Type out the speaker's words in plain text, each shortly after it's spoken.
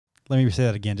Let me say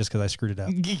that again just because I screwed it up.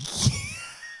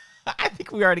 I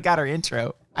think we already got our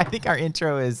intro. I think our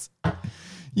intro is...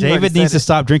 David needs to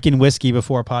stop drinking whiskey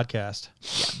before a podcast.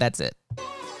 Yeah, that's it.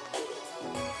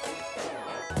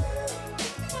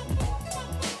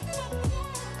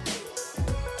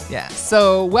 Yeah.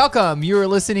 So welcome. You're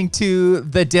listening to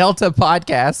the Delta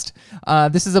Podcast.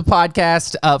 This is a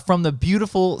podcast from the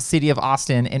beautiful city of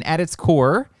Austin. And at its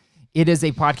core, it is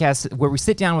a podcast where we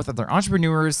sit down with other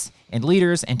entrepreneurs and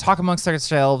leaders and talk amongst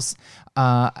ourselves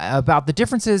about the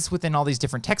differences within all these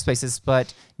different tech spaces,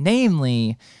 but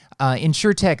namely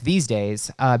insurtech these days,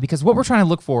 because what we're trying to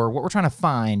look for, what we're trying to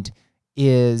find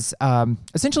is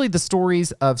essentially the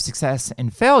stories of success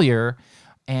and failure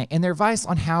and their advice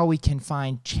on how we can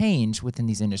find change within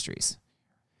these industries.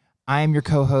 I am your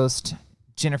co-host,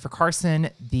 Jennifer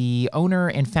Carson, the owner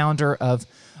and founder of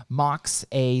Mox,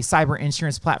 a cyber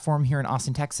insurance platform here in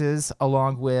Austin, Texas,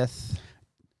 along with...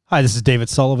 Hi, this is David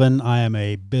Sullivan. I am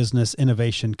a business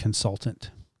innovation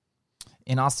consultant.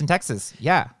 In Austin, Texas.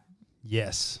 Yeah.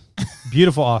 Yes.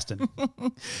 Beautiful Austin.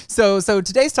 So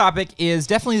today's topic is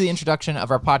definitely the introduction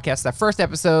of our podcast. That first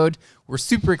episode, we're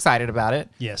super excited about it.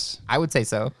 Yes. I would say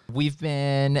so. We've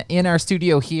been in our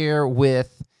studio here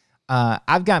with,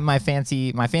 I've got my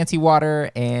fancy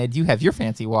water, and you have your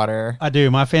fancy water. I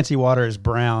do. My fancy water is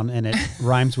brown, and it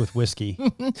rhymes with whiskey.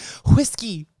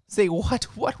 Whiskey. Say what?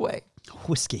 What way?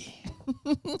 Whiskey.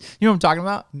 You know what I'm talking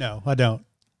about? No, I don't.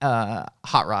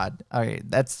 Hot Rod. All right,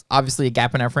 that's obviously a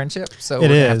gap in our friendship, so It we're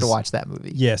gonna is. have to watch that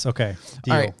movie. Yes, okay.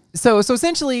 Deal. All right. So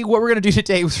essentially, what we're gonna do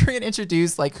today is we're gonna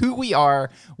introduce like who we are,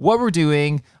 what we're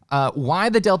doing, why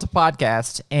the Delta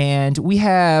Podcast, and we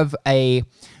have a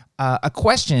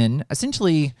question,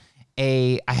 essentially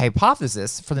a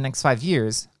hypothesis for the next 5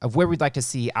 years of where we'd like to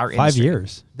see our 5 industry.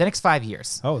 years? The next 5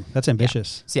 years. Oh, that's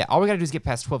ambitious. So yeah, all we gotta do is get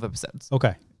past 12 episodes.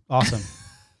 Okay, awesome.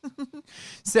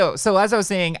 So as I was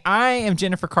saying, I am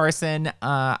Jennifer Carson.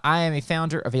 I am a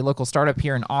founder of a local startup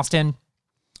here in Austin,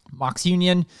 Mox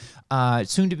Union,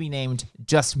 soon to be named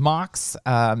Just Mox,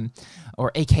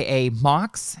 or AKA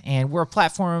Mox, and we're a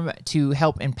platform to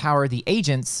help empower the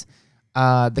agents,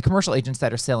 the commercial agents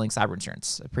that are selling cyber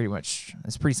insurance. Pretty much,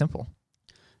 it's pretty simple.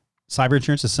 Cyber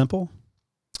insurance is simple?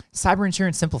 Cyber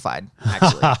insurance simplified,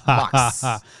 actually. Mox.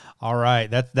 All right.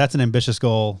 That's an ambitious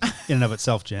goal in and of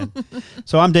itself, Jen.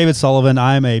 So I'm David Sullivan.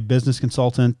 I'm a business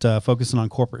consultant focusing on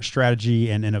corporate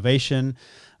strategy and innovation.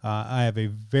 I have a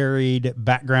varied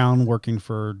background working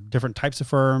for different types of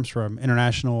firms, from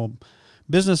international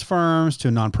business firms to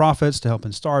nonprofits to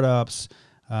helping startups.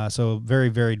 So very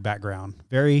varied background.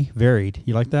 Very varied.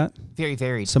 You like that? Very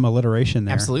varied. Some alliteration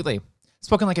there. Absolutely.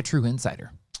 Spoken like a true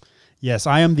insider. Yes,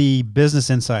 I am the business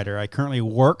insider. I currently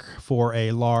work for a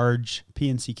large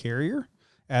P&C carrier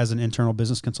as an internal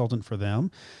business consultant for them.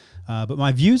 But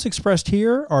my views expressed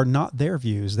here are not their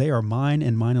views. They are mine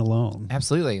and mine alone.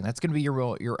 Absolutely. That's going to be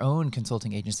your own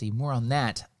consulting agency. More on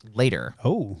that later.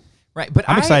 Oh, right. But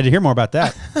I'm excited to hear more about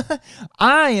that.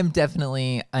 I am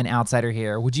definitely an outsider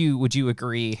here. Would you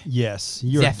agree? Yes,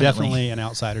 you're definitely an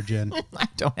outsider, Jen. I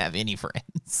don't have any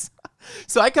friends.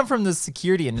 So I come from the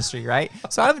security industry, right?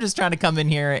 So I'm just trying to come in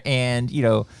here and, take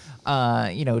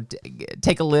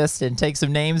a list and take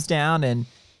some names down, and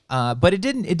but it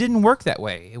didn't work that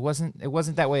way. It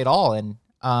wasn't that way at all. And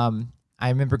I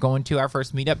remember going to our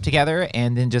first meetup together,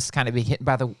 and then just kind of being hit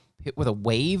with a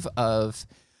wave of,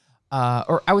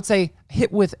 or I would say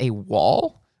hit with a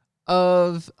wall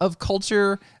of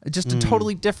culture, just a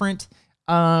totally different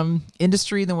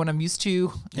industry than what I'm used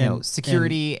to.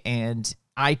 Security and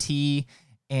IT,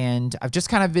 and I've just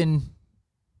kind of been,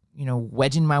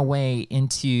 wedging my way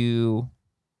into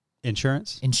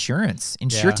Insurance,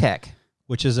 insurtech,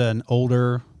 which is an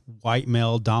older white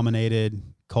male dominated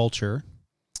culture.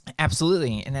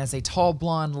 Absolutely. And as a tall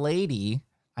blonde lady,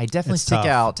 I definitely It's stick tough.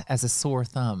 out as a sore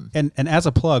thumb. And as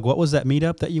a plug, what was that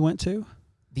meetup that you went to?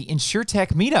 The insurtech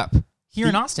meetup here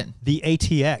in Austin. The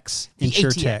ATX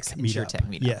insurtech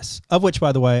meetup. Yes. Of which,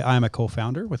 by the way, I am a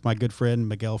co-founder with my good friend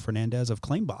Miguel Fernandez of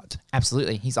ClaimBot.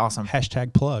 Absolutely. He's awesome.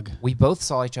 Hashtag plug. We both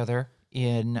saw each other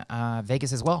in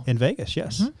Vegas as well. In Vegas,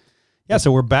 yes. Yeah,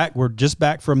 so we're back. We're just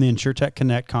back from the InsurTech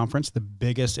Connect conference, the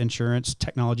biggest insurance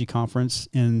technology conference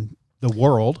in the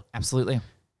world. Absolutely.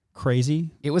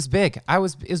 Crazy. It was big. It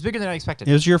was bigger than I expected.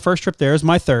 It was your first trip there. It was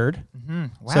my third. Wow,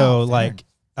 so, third.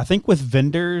 I think with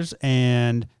vendors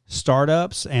and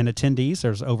startups and attendees,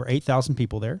 there's over 8,000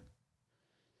 people there.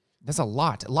 That's a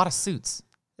lot of suits.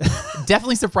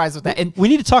 Definitely surprised with that. And we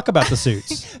need to talk about the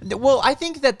suits. well, I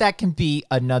think that can be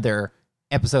another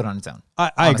episode on its own.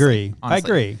 I agree. I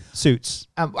agree. Suits.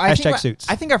 Hashtag suits.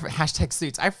 I think our hashtag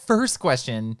suits. Our first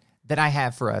question that I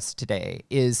have for us today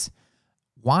is,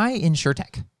 why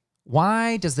insurtech?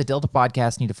 Why does the Delta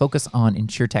podcast need to focus on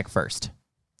insurtech first?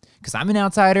 Because I'm an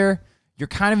outsider. You're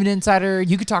kind of an insider.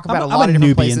 You could talk about a lot of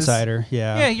different places. Insider.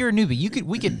 Yeah, you're a newbie.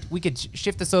 We could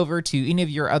shift this over to any of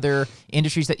your other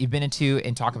industries that you've been into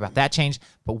and talk about that change.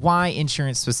 But why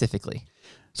insurance specifically?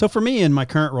 So for me, in my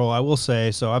current role, I will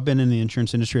say, so I've been in the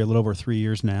insurance industry a little over 3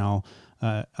 years now.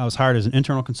 I was hired as an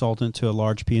internal consultant to a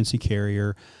large P&C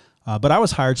carrier, but I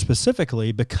was hired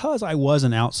specifically because I was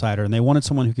an outsider, and they wanted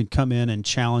someone who could come in and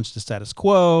challenge the status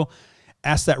quo,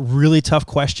 ask that really tough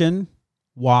question,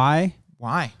 why?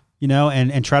 Why? You know,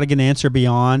 and try to get an answer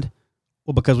beyond,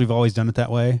 well, because we've always done it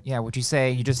that way. Yeah, would you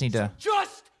say you just need to...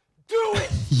 Just do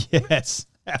it! Yes,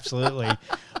 absolutely.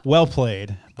 Well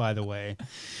played, by the way.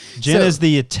 Jen is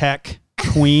the tech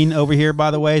queen over here,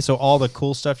 by the way, so all the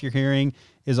cool stuff you're hearing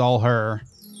is all her.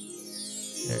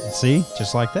 See?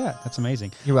 Just like that. That's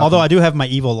amazing. You're welcome. Although I do have my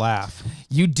evil laugh.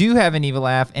 You do have an evil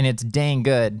laugh, and it's dang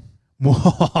good. More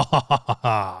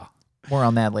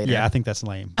on that later. Yeah, I think that's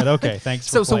lame. But okay, thanks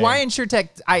So for why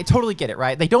insurtech? I totally get it,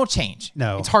 right? They don't change.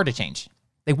 No. It's hard to change.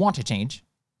 They want to change.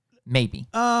 Maybe.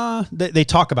 They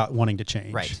talk about wanting to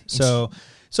change. Right.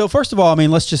 So first of all, I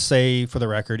mean, let's just say for the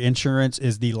record, insurance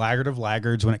is the laggard of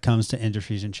laggards when it comes to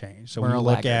industries and change. So when you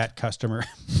look at customer,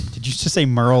 did you just say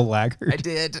Merle laggard? I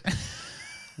did.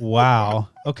 Wow.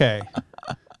 Okay.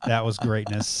 That was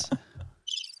greatness.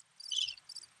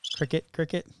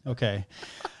 Cricket. Okay.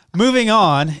 Moving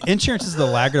on, insurance is the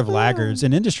laggard of laggards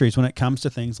in industries when it comes to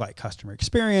things like customer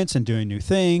experience and doing new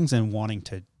things and wanting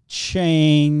to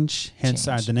change. Hence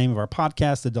the name of our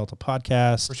podcast, the Delta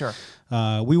Podcast. For sure.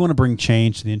 We want to bring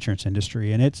change to the insurance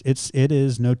industry, and it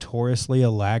is notoriously a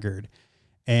laggard,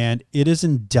 and it is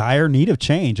in dire need of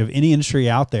change of any industry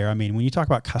out there. I mean, when you talk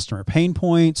about customer pain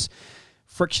points,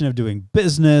 friction of doing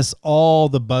business, all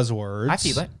the buzzwords. I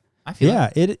feel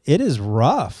it. It is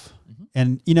rough.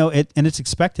 And, you know, it's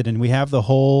expected. And we have the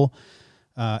whole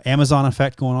Amazon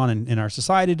effect going on in our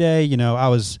society today. You know, I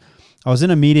was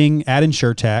in a meeting at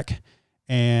insurtech,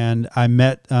 and I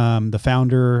met the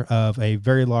founder of a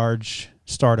very large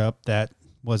startup that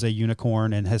was a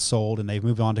unicorn and has sold, and they've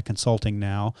moved on to consulting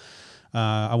now.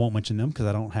 I won't mention them because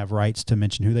I don't have rights to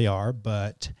mention who they are,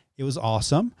 but it was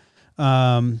awesome.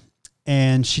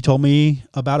 And she told me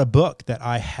about a book that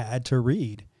I had to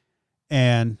read.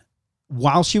 And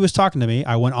while she was talking to me,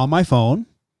 I went on my phone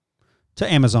to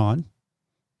Amazon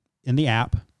in the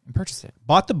app and purchased it,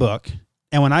 bought the book.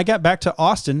 And when I got back to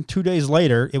Austin 2 days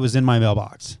later, it was in my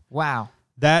mailbox. Wow.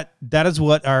 That is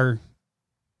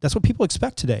that's what people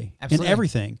expect today. Absolutely. In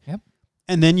everything. Yep.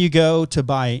 And then you go to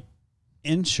buy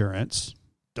insurance.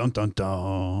 Dun, dun,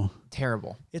 dun.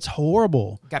 Terrible. It's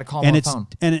horrible. Got to call them on the phone.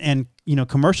 And you know,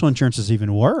 commercial insurance is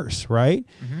even worse, right?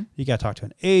 Mm-hmm. You got to talk to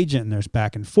an agent, and there's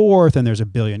back and forth, and there's a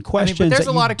billion questions. But there's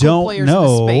a lot of cool players in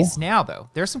the space now, though.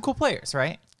 There's some cool players,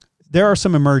 right? There are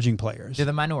some emerging players. They're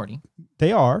the minority.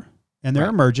 They are, and they're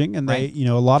emerging, and they, you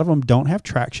know, a lot of them don't have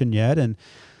traction yet, and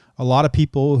a lot of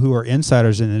people who are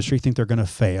insiders in the industry think they're going to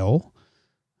fail.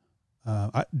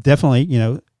 Definitely, you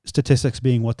know, statistics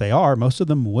being what they are, most of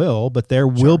them will, but there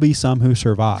will be some who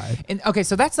survive. And okay,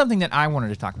 so that's something that I wanted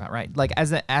to talk about, right? Like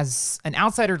as an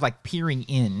outsider, like peering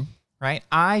in, right?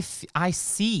 I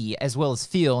see as well as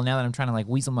feel, now that I'm trying to like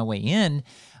weasel my way in,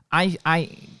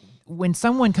 when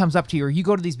someone comes up to you, or you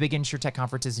go to these big insurtech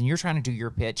conferences and you're trying to do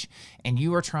your pitch and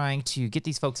you are trying to get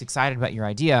these folks excited about your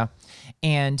idea,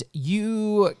 and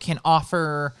you can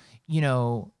offer, you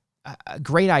know, a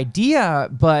great idea,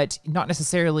 but not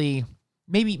necessarily,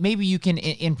 maybe you can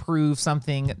improve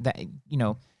something that, you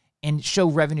know, and show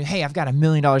revenue. Hey, I've got $1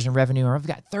 million in revenue, or I've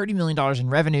got $30 million in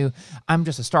revenue. I'm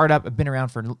just a startup. I've been around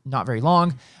for not very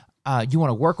long. You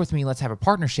want to work with me? Let's have a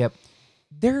partnership.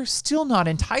 They're still not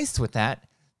enticed with that,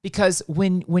 because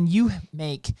when you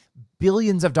make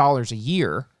billions of dollars a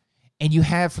year, and you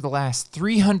have for the last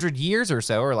 300 years or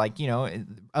so, or like, you know,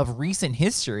 of recent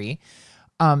history,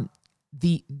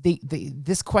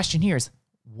 this question here is,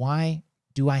 why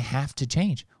do I have to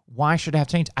change? Why should I have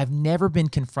to change? I've never been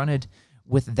confronted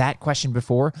with that question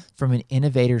before from an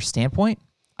innovator standpoint.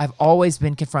 I've always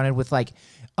been confronted with like,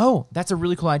 oh, that's a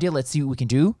really cool idea. Let's see what we can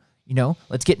do. You know,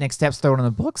 let's get next steps, throw it on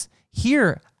the books.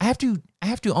 Here, I have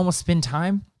to almost spend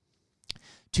time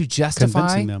to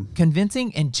justify,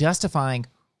 convincing and justifying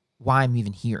why I'm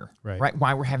even here, right?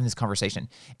 Why we're having this conversation.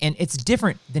 And it's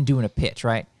different than doing a pitch,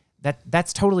 right?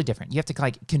 That's totally different. You have to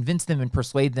like convince them and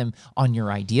persuade them on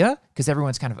your idea, because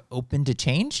everyone's kind of open to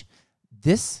change.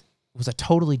 This was a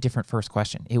totally different first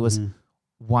question. It was,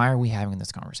 why are we having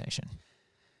this conversation?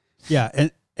 Yeah,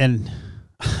 and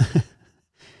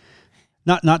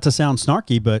not to sound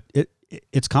snarky, but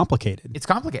it's complicated. It's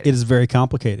complicated. It is very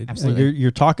complicated. Absolutely.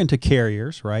 You're talking to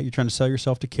carriers, right? You're trying to sell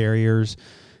yourself to carriers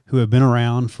who have been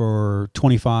around for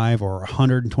 25 or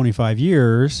 125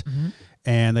 years,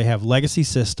 and they have legacy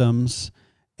systems,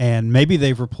 and maybe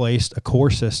they've replaced a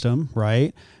core system,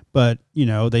 right? But,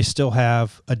 they still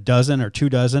have a dozen or 2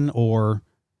 dozen or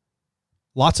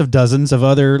lots of dozens of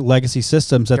other legacy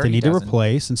systems that they need to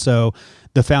replace. And so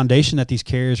the foundation that these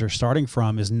carriers are starting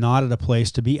from is not at a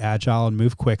place to be agile and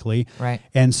move quickly. Right.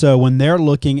 And so when they're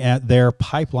looking at their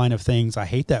pipeline of things, I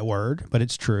hate that word, but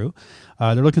it's true.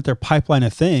 They're looking at their pipeline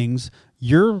of things.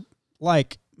 You're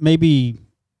like maybe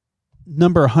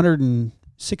number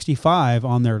 165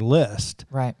 on their list.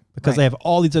 Right. Because they have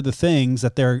all these other things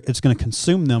that it's going to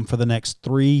consume them for the next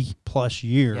 3+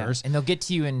 years. Yeah. And they'll get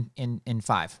to you in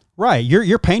 5. Right.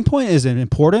 Your pain point is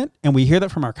important, and we hear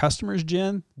that from our customers,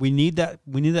 Jen. We need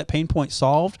that pain point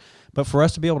solved. But for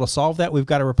us to be able to solve that, we've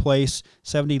got to replace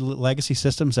 70 legacy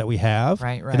systems that we have.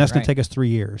 Right. And that's going to take us 3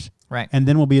 years. Right. And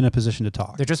then we'll be in a position to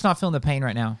talk. They're just not feeling the pain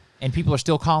right now. And people are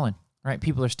still calling. Right,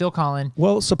 people are still calling.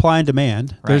 Well, supply and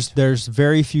demand. Right. There's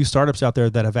very few startups out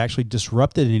there that have actually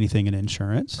disrupted anything in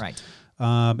insurance. Right.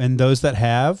 And those that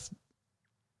have,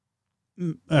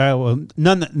 none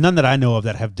that I know of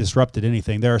that have disrupted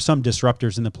anything. There are some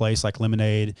disruptors in the place, like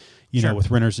Lemonade,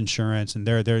 with Renters Insurance, and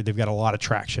they've got a lot of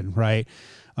traction. Right.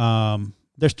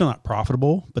 They're still not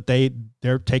profitable, but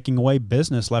they're taking away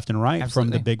business left and right from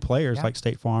the big players like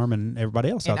State Farm and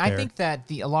everybody else out there. And I think that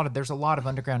there's a lot of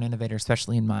underground innovators,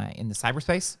 especially in the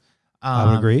cyberspace. I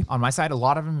would agree. On my side, a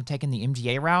lot of them have taken the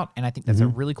MGA route, and I think that's a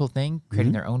really cool thing,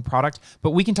 creating their own product.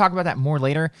 But we can talk about that more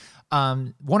later.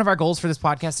 One of our goals for this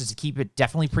podcast is to keep it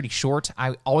definitely pretty short.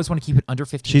 I always want to keep it under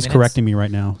 15 minutes. She's correcting me right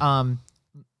now.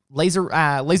 Laser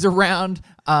round.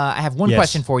 I have one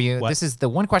question for you. What? This is the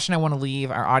one question I want to leave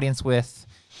our audience with.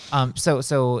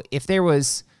 So if there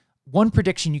was one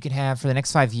prediction you could have for the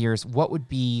next 5 years, what would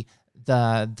be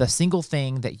the single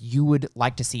thing that you would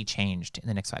like to see changed in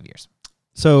the next 5 years?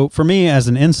 So for me as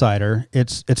an insider,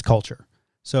 it's culture.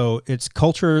 So it's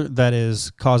culture that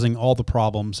is causing all the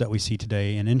problems that we see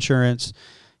today in insurance.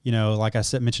 Like I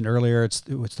mentioned earlier, it's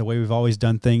the way we've always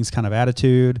done things, kind of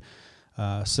attitude.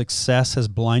 Success has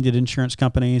blinded insurance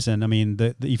companies, and I mean,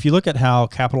 if you look at how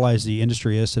capitalized the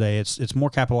industry is today, it's more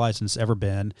capitalized than it's ever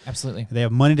been. Absolutely, they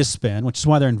have money to spend, which is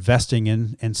why they're investing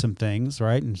in some things,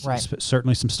 right? And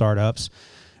certainly some startups.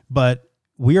 But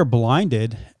we are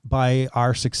blinded by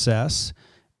our success,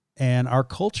 and our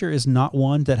culture is not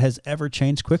one that has ever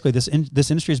changed quickly. This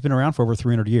industry has been around for over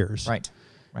 300 years, right,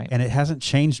 and it hasn't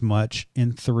changed much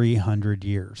in 300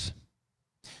 years.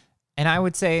 And I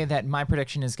would say that my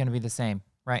prediction is going to be the same,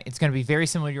 right? It's going to be very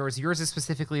similar to yours. Yours is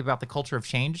specifically about the culture of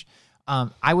change.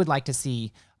 I would like to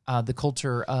see the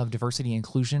culture of diversity and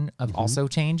inclusion also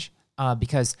change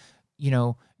because,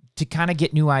 to kind of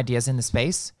get new ideas in the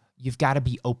space, you've got to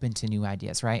be open to new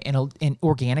ideas, right? And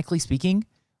organically speaking,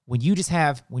 when you're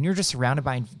just surrounded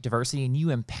by diversity and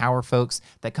you empower folks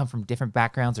that come from different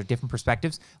backgrounds or different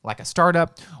perspectives, like a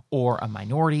startup or a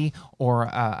minority or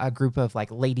a group of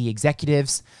like lady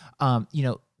executives,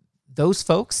 those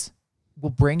folks will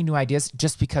bring new ideas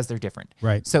just because they're different.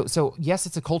 Right. So yes,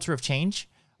 it's a culture of change,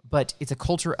 but it's a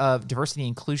culture of diversity and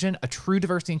inclusion, a true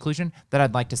diversity and inclusion that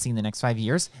I'd like to see in the next 5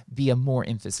 years be a more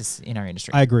emphasis in our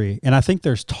industry. I agree. And I think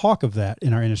there's talk of that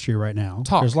in our industry right now.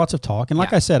 There's lots of talk. And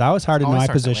like I said, I was hired in my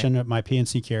position at my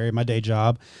PNC carrier, my day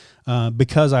job,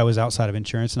 because I was outside of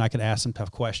insurance and I could ask some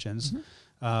tough questions.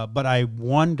 But I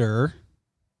wonder,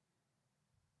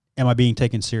 am I being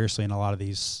taken seriously in a lot of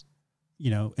these,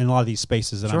 in a lot of these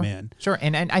spaces that I'm in? Sure.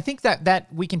 And I think that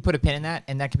we can put a pin in that,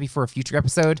 and that could be for a future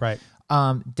episode. Right.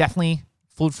 Definitely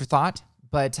food for thought.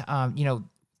 But,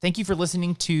 thank you for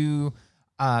listening to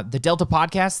the Delta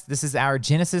Podcast. This is our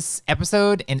Genesis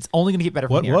episode, and it's only going to get better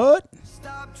from here. What?